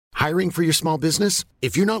Hiring for your small business?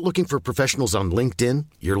 If you're not looking for professionals on LinkedIn,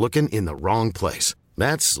 you're looking in the wrong place.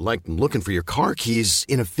 That's like looking for your car keys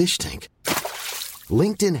in a fish tank.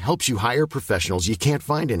 LinkedIn helps you hire professionals you can't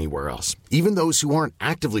find anywhere else, even those who aren't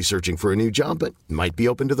actively searching for a new job but might be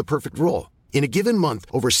open to the perfect role. In a given month,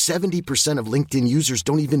 over 70% of LinkedIn users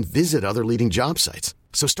don't even visit other leading job sites.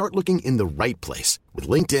 So start looking in the right place. With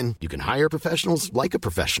LinkedIn, you can hire professionals like a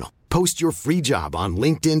professional. Post your free job on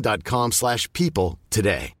linkedin.com/people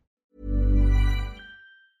today.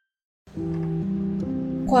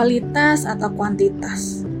 Kualitas atau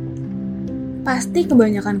kuantitas? Pasti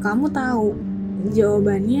kebanyakan kamu tahu,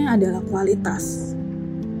 jawabannya adalah kualitas.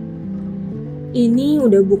 Ini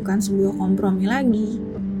udah bukan sebuah kompromi lagi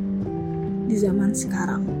di zaman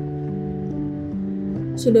sekarang.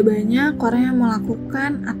 Sudah banyak orang yang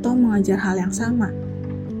melakukan atau mengajar hal yang sama.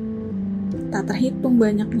 Tak terhitung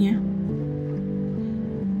banyaknya.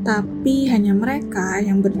 Tapi hanya mereka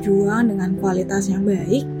yang berjuang dengan kualitas yang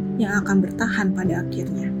baik yang akan bertahan pada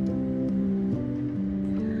akhirnya.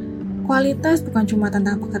 Kualitas bukan cuma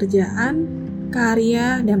tentang pekerjaan,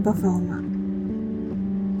 karya, dan performa.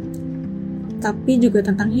 Tapi juga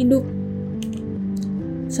tentang hidup.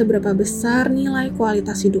 Seberapa besar nilai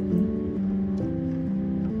kualitas hidupmu?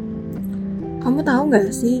 Kamu tahu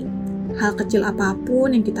gak sih, hal kecil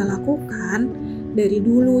apapun yang kita lakukan dari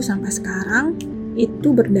dulu sampai sekarang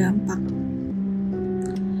itu berdampak.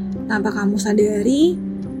 Tanpa kamu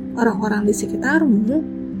sadari, orang-orang di sekitarmu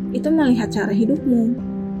itu melihat cara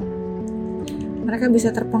hidupmu. Mereka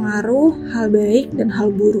bisa terpengaruh hal baik dan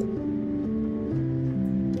hal buruk.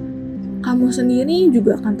 Kamu sendiri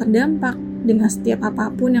juga akan terdampak dengan setiap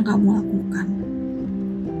apapun yang kamu lakukan.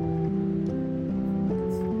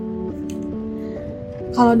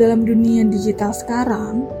 Kalau dalam dunia digital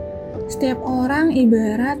sekarang, setiap orang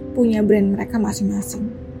ibarat punya brand mereka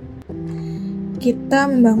masing-masing. Kita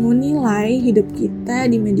membangun nilai hidup kita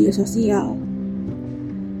di media sosial,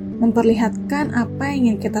 memperlihatkan apa yang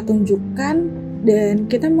ingin kita tunjukkan, dan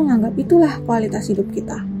kita menganggap itulah kualitas hidup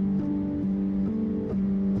kita.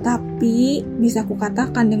 Tapi bisa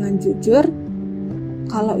kukatakan dengan jujur,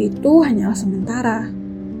 kalau itu hanyalah sementara.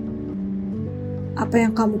 Apa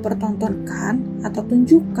yang kamu pertontonkan atau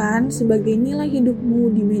tunjukkan sebagai nilai hidupmu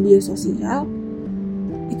di media sosial,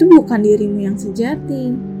 itu bukan dirimu yang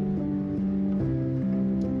sejati.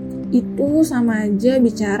 Itu sama aja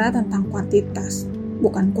bicara tentang kuantitas,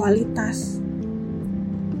 bukan kualitas.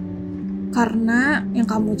 Karena yang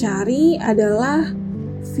kamu cari adalah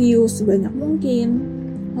view sebanyak mungkin,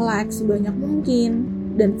 like sebanyak mungkin,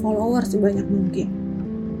 dan follower sebanyak mungkin.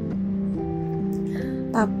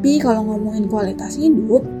 Tapi kalau ngomongin kualitas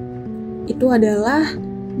hidup, itu adalah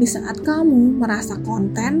di saat kamu merasa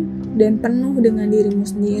konten dan penuh dengan dirimu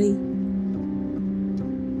sendiri.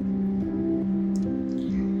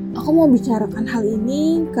 Aku mau bicarakan hal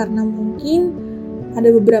ini karena mungkin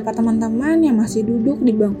ada beberapa teman-teman yang masih duduk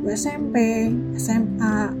di bangku SMP,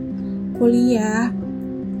 SMA, kuliah,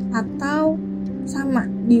 atau sama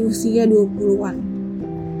di usia 20-an,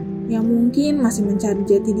 yang mungkin masih mencari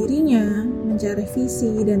jati dirinya, mencari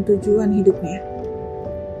visi dan tujuan hidupnya.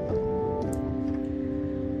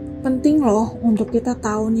 Penting loh untuk kita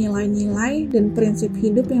tahu nilai-nilai dan prinsip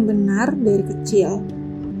hidup yang benar dari kecil.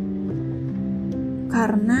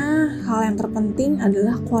 Karena hal yang terpenting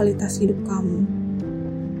adalah kualitas hidup kamu.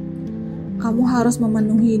 Kamu harus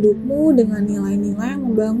memenuhi hidupmu dengan nilai-nilai yang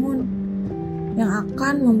membangun, yang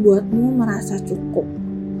akan membuatmu merasa cukup.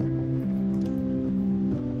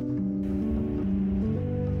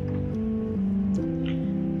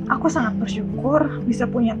 Aku sangat bersyukur bisa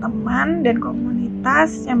punya teman dan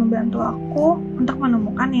komunitas yang membantu aku untuk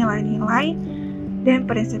menemukan nilai-nilai dan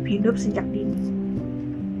prinsip hidup sejak dini.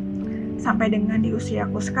 Sampai dengan di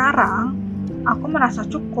usiaku sekarang, aku merasa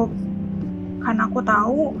cukup karena aku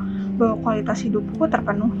tahu bahwa kualitas hidupku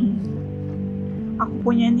terpenuhi. Aku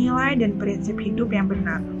punya nilai dan prinsip hidup yang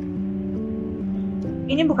benar.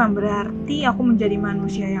 Ini bukan berarti aku menjadi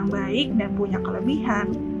manusia yang baik dan punya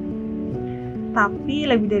kelebihan. Tapi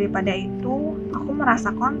lebih daripada itu, aku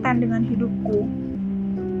merasa konten dengan hidupku.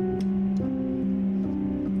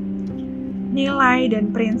 Nilai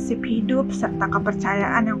dan prinsip hidup serta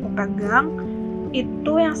kepercayaan yang kupegang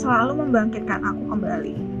itu yang selalu membangkitkan aku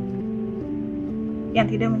kembali. Yang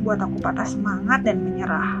tidak membuat aku patah semangat dan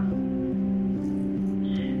menyerah.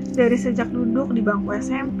 Dari sejak duduk di bangku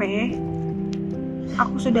SMP,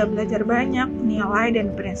 aku sudah belajar banyak nilai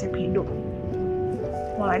dan prinsip hidup.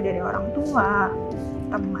 Mulai dari orang tua,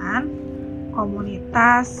 teman,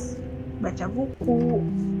 komunitas, baca buku,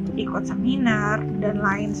 ikut seminar, dan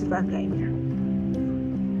lain sebagainya.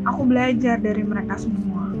 Aku belajar dari mereka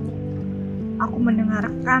semua. Aku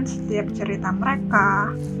mendengarkan setiap cerita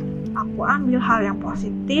mereka. Aku ambil hal yang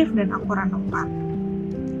positif dan aku renungkan.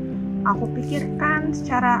 Aku pikirkan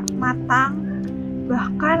secara matang,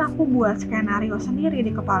 bahkan aku buat skenario sendiri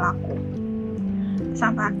di kepalaku.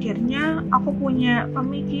 Sampai akhirnya aku punya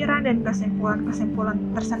pemikiran dan kesimpulan-kesimpulan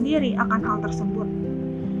tersendiri akan hal tersebut.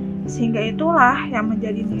 Sehingga itulah yang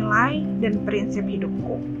menjadi nilai dan prinsip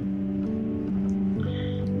hidupku.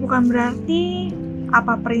 Bukan berarti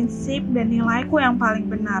apa prinsip dan nilaiku yang paling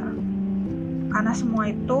benar, karena semua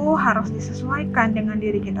itu harus disesuaikan dengan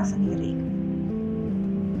diri kita sendiri.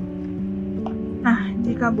 Nah,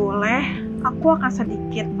 jika boleh, aku akan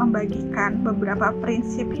sedikit membagikan beberapa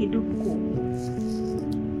prinsip hidupku.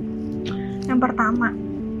 Yang pertama,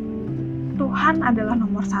 Tuhan adalah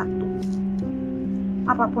nomor 1.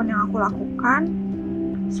 Apapun yang aku lakukan,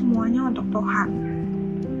 semuanya untuk Tuhan.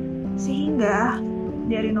 Sehingga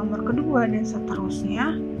dari nomor kedua dan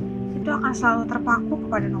seterusnya, itu akan selalu terpaku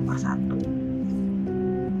kepada nomor 1.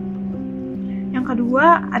 Yang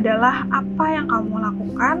kedua adalah apa yang kamu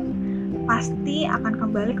lakukan pasti akan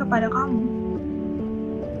kembali kepada kamu.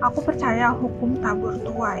 Aku percaya hukum tabur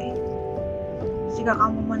tuai. Jika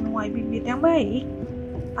kamu menuai bibit yang baik,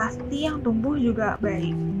 pasti yang tumbuh juga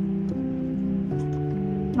baik.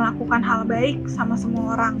 Melakukan hal baik sama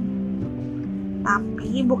semua orang,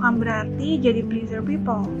 tapi bukan berarti jadi pleaser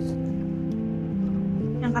people.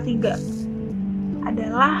 Yang ketiga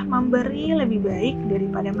adalah memberi lebih baik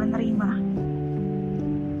daripada menerima.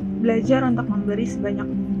 Belajar untuk memberi sebanyak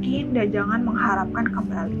mungkin dan jangan mengharapkan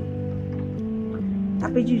kembali.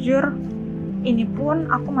 Tapi jujur, ini pun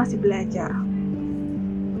aku masih belajar.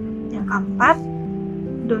 Yang keempat,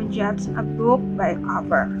 don't judge a book by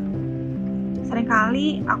cover.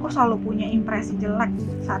 Seringkali aku selalu punya impresi jelek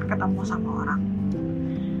saat ketemu sama orang.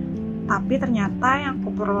 Tapi ternyata yang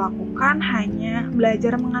aku perlu lakukan hanya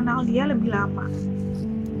belajar mengenal dia lebih lama.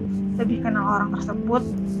 Lebih kenal orang tersebut,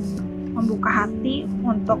 membuka hati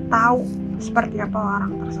untuk tahu seperti apa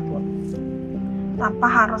orang tersebut. Tanpa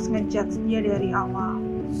harus ngejudge dia dari awal.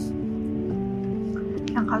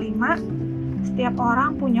 Yang kelima, setiap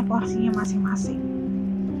orang punya porsinya masing-masing.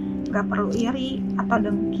 Gak perlu iri atau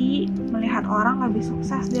dengki melihat orang lebih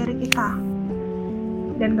sukses dari kita.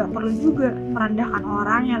 Dan gak perlu juga merendahkan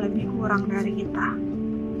orang yang lebih kurang dari kita.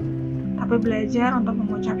 Tapi belajar untuk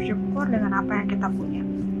mengucap syukur dengan apa yang kita punya.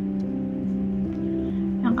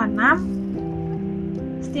 Yang keenam,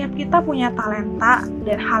 setiap kita punya talenta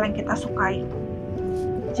dan hal yang kita sukai.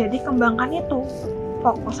 Jadi kembangkan itu,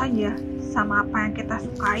 fokus saja sama apa yang kita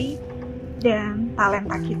sukai dan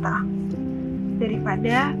talenta kita.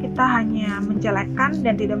 Daripada kita hanya menjelekkan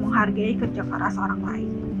dan tidak menghargai kerja keras orang lain.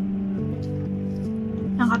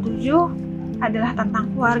 Yang ketujuh adalah tentang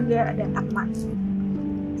keluarga dan teman.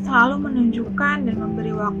 Selalu menunjukkan dan memberi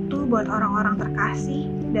waktu buat orang-orang terkasih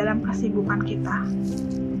dalam kesibukan kita.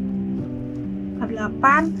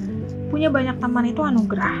 Kedelapan, punya banyak teman itu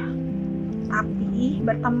anugerah. Tapi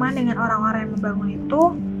berteman dengan orang-orang yang membangun itu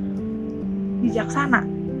bijaksana.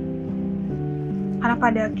 Karena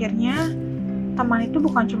pada akhirnya teman itu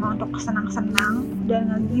bukan cuma untuk senang-senang dan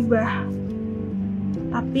ngegibah,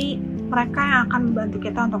 tapi mereka yang akan membantu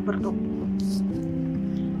kita untuk bertumbuh.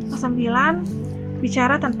 Kesembilan,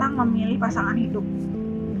 bicara tentang memilih pasangan hidup.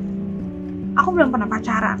 Aku belum pernah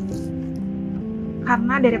pacaran,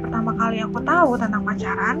 karena dari pertama kali aku tahu tentang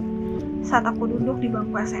pacaran, saat aku duduk di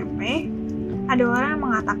bangku SMP, ada orang yang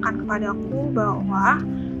mengatakan kepadaku bahwa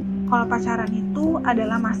kalau pacaran itu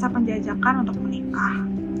adalah masa penjajakan untuk menikah.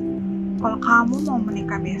 Kalau kamu mau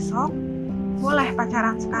menikah besok, boleh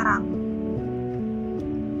pacaran sekarang.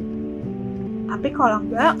 Tapi kalau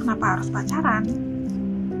enggak, kenapa harus pacaran?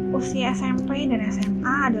 Usia SMP dan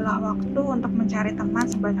SMA adalah waktu untuk mencari teman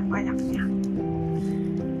sebanyak-banyaknya.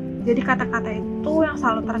 Jadi kata-kata itu yang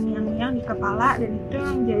selalu terngiang-ngiang di kepala dan itu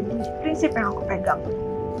yang jadi prinsip yang aku pegang.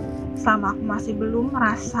 Selama aku masih belum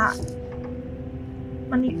merasa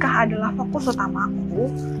menikah adalah fokus utama aku,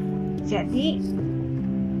 jadi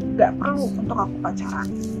gak perlu untuk aku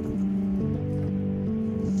pacaran.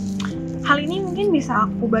 Hal ini mungkin bisa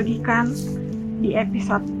aku bagikan di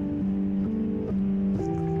episode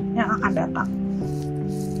yang akan datang.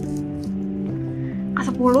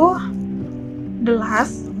 Ke-10, the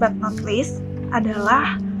last but not least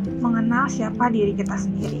adalah mengenal siapa diri kita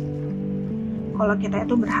sendiri. Kalau kita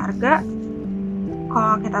itu berharga,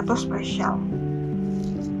 kalau kita tuh spesial.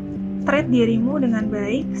 Treat dirimu dengan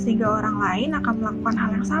baik sehingga orang lain akan melakukan hal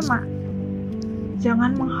yang sama.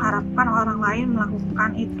 Jangan mengharapkan orang lain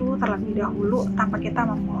melakukan itu terlebih dahulu tanpa kita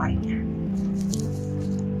memulainya.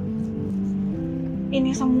 Ini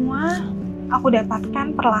semua aku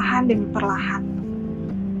dapatkan perlahan demi perlahan.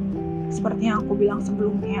 seperti yang aku bilang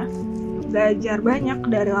sebelumnya, belajar banyak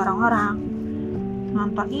dari orang-orang,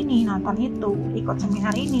 nonton ini, nonton itu, ikut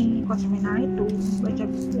seminar ini, ikut seminar itu, baca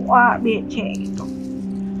buku A, B, C gitu.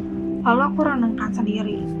 Lalu aku renungkan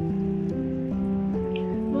sendiri.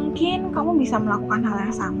 Mungkin kamu bisa melakukan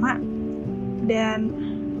hal yang sama dan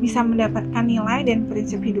bisa mendapatkan nilai dan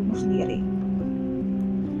prinsip hidupmu sendiri.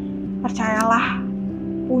 Percayalah,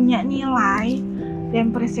 punya nilai dan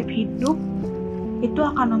prinsip hidup itu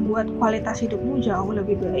akan membuat kualitas hidupmu jauh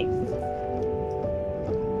lebih baik.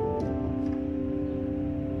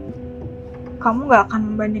 Kamu gak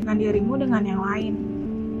akan membandingkan dirimu dengan yang lain,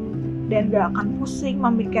 dan gak akan pusing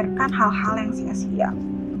memikirkan hal-hal yang sia-sia.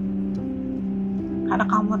 Karena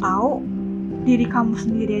kamu tahu, diri kamu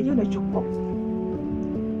sendiri aja udah cukup.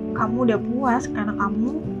 Kamu udah puas karena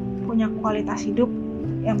kamu punya kualitas hidup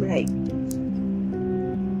yang baik.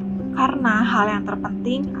 Karena hal yang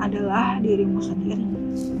terpenting adalah dirimu sendiri.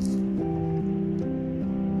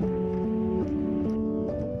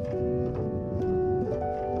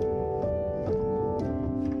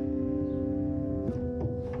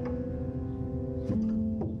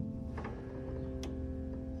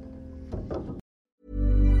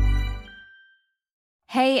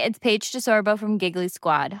 Hey, it's Paige DeSorbo from Giggly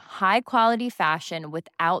Squad. High quality fashion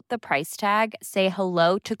without the price tag. Say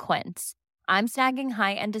hello to Quince. I'm snagging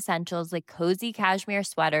high-end essentials like cozy cashmere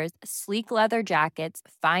sweaters, sleek leather jackets,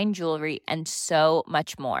 fine jewelry, and so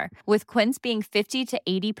much more. With Quince being 50 to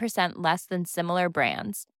 80% less than similar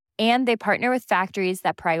brands. And they partner with factories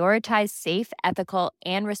that prioritize safe, ethical,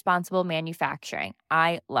 and responsible manufacturing.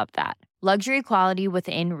 I love that. Luxury quality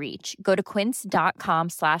within reach. Go to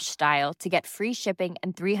quince.com/style to get free shipping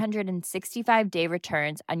and 365-day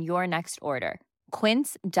returns on your next order.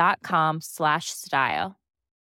 Quince.com/style.